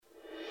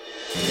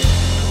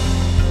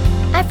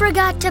I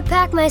forgot to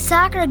pack my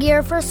soccer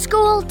gear for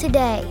school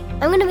today.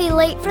 I'm going to be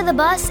late for the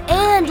bus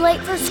and late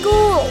for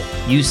school.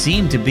 You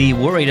seem to be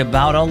worried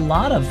about a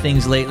lot of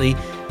things lately.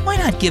 Why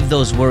not give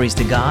those worries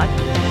to God?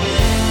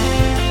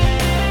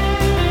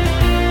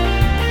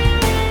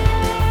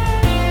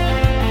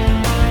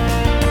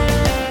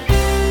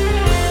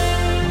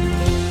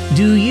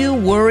 Do you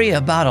worry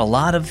about a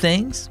lot of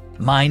things?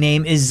 My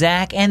name is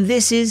Zach, and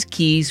this is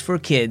Keys for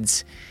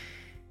Kids.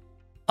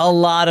 A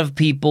lot of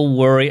people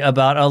worry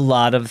about a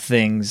lot of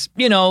things.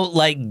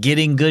 Like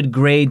getting good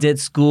grades at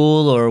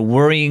school, or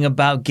worrying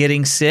about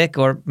getting sick,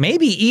 or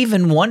maybe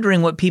even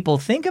wondering what people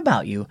think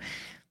about you.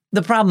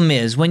 The problem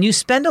is, when you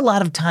spend a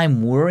lot of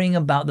time worrying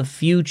about the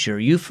future,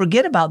 you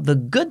forget about the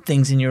good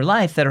things in your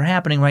life that are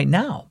happening right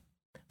now.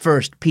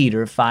 1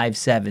 Peter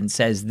 5:7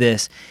 says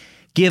this,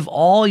 "Give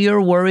all your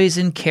worries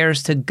and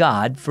cares to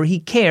God, for He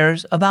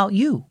cares about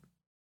you."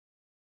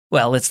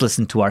 Well, let's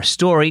listen to our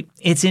story.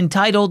 It's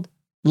entitled,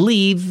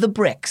 Leave the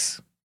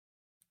Bricks.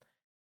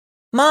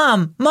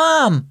 Mom!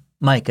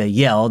 Micah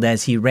yelled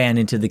as he ran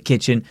into the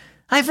kitchen.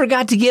 I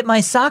forgot to get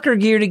my soccer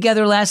gear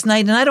together last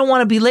night, and I don't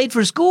want to be late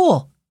for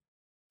school.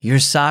 Your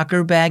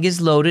soccer bag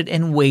is loaded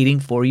and waiting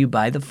for you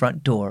by the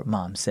front door,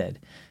 Mom said.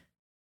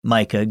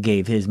 Micah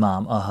gave his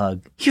mom a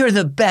hug. You're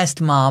the best,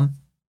 Mom.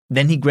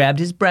 Then he grabbed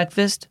his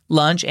breakfast,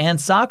 lunch,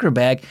 and soccer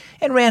bag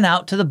and ran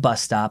out to the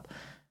bus stop.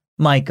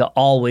 Micah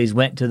always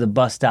went to the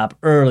bus stop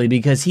early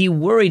because he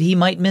worried he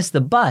might miss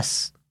the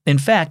bus. In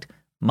fact,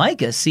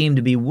 Micah seemed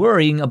to be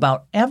worrying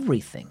about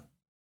everything.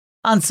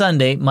 On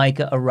Sunday,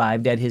 Micah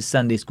arrived at his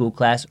Sunday school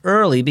class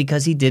early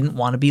because he didn't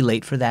want to be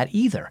late for that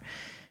either.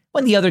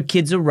 When the other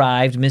kids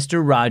arrived,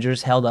 Mr.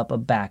 Rogers held up a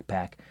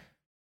backpack.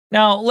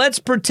 Now, let's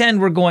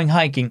pretend we're going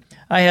hiking.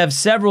 I have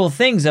several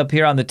things up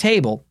here on the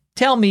table.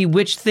 Tell me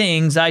which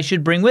things I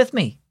should bring with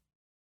me.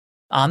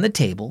 On the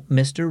table,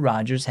 Mr.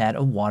 Rogers had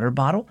a water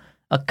bottle,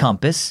 a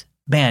compass,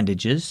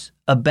 bandages,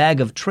 a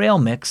bag of trail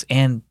mix,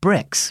 and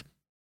bricks.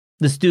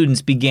 The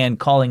students began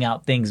calling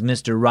out things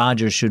Mr.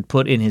 Rogers should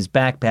put in his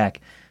backpack.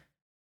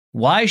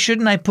 Why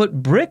shouldn't I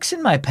put bricks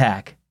in my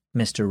pack?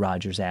 Mr.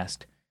 Rogers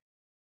asked.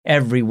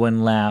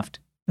 Everyone laughed.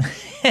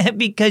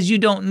 Because you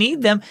don't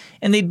need them,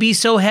 and they'd be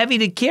so heavy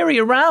to carry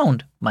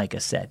around,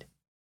 Micah said.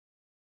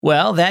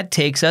 Well, that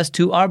takes us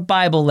to our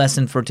Bible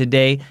lesson for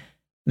today.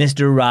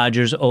 Mr.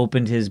 Rogers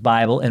opened his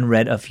Bible and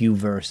read a few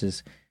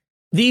verses.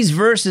 These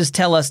verses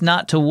tell us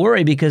not to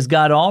worry because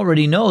God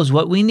already knows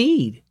what we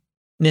need.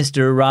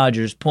 Mr.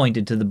 Rogers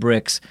pointed to the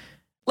bricks.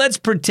 Let's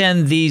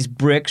pretend these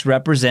bricks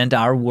represent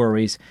our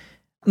worries.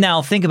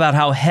 Now think about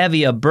how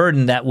heavy a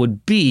burden that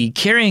would be,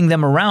 carrying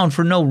them around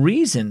for no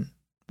reason.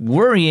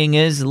 Worrying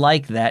is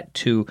like that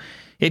too.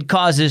 It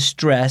causes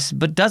stress,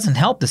 but doesn't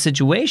help the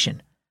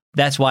situation.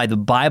 That's why the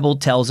Bible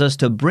tells us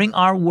to bring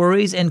our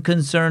worries and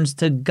concerns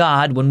to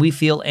God when we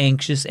feel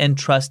anxious and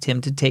trust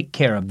Him to take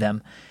care of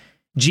them.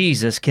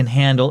 Jesus can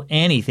handle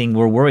anything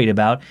we're worried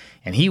about,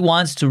 and He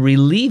wants to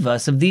relieve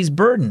us of these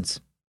burdens.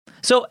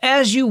 So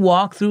as you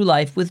walk through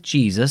life with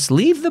Jesus,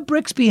 leave the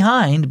bricks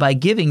behind by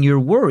giving your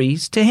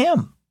worries to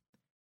Him.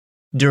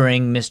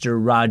 During Mr.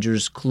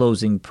 Rogers'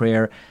 closing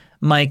prayer,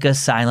 Micah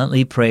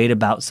silently prayed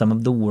about some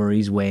of the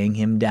worries weighing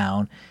him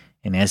down,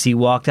 and as he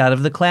walked out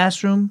of the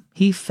classroom,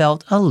 he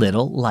felt a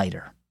little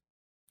lighter.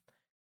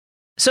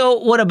 So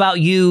what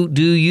about you?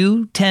 Do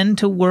you tend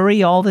to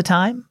worry all the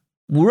time?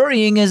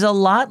 Worrying is a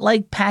lot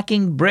like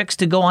packing bricks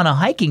to go on a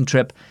hiking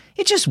trip.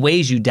 It just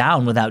weighs you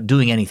down without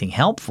doing anything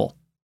helpful.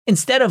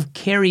 Instead of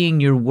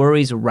carrying your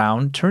worries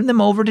around, turn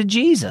them over to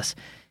Jesus.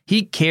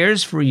 He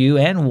cares for you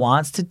and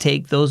wants to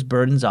take those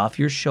burdens off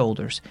your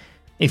shoulders.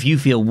 If you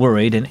feel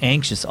worried and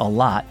anxious a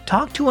lot,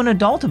 talk to an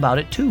adult about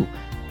it too.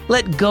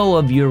 Let go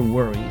of your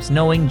worries,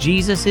 knowing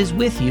Jesus is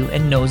with you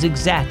and knows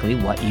exactly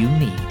what you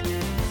need.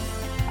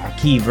 Our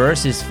key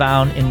verse is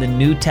found in the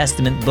New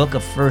Testament book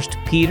of 1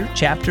 Peter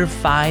chapter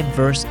 5,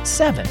 verse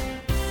 7.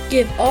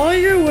 Give all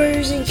your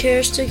worries and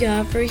cares to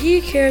God, for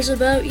He cares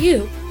about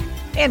you.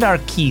 And our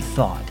key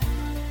thought,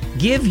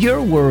 give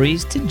your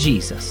worries to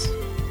Jesus.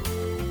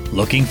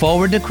 Looking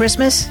forward to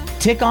Christmas?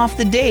 Tick off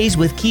the days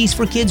with Keys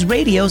for Kids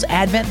Radio's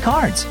Advent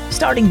cards.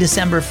 Starting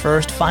December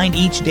 1st, find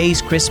each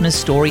day's Christmas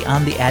story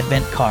on the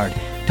Advent card.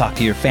 Talk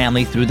to your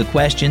family through the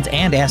questions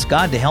and ask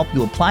God to help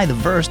you apply the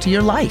verse to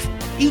your life.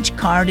 Each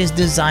card is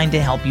designed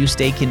to help you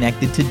stay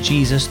connected to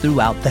Jesus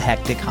throughout the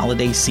hectic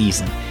holiday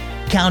season.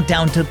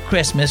 Countdown to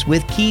Christmas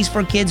with Keys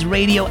for Kids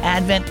Radio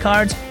Advent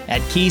cards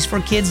at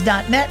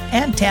keysforkids.net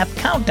and tap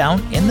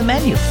Countdown in the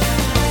menu.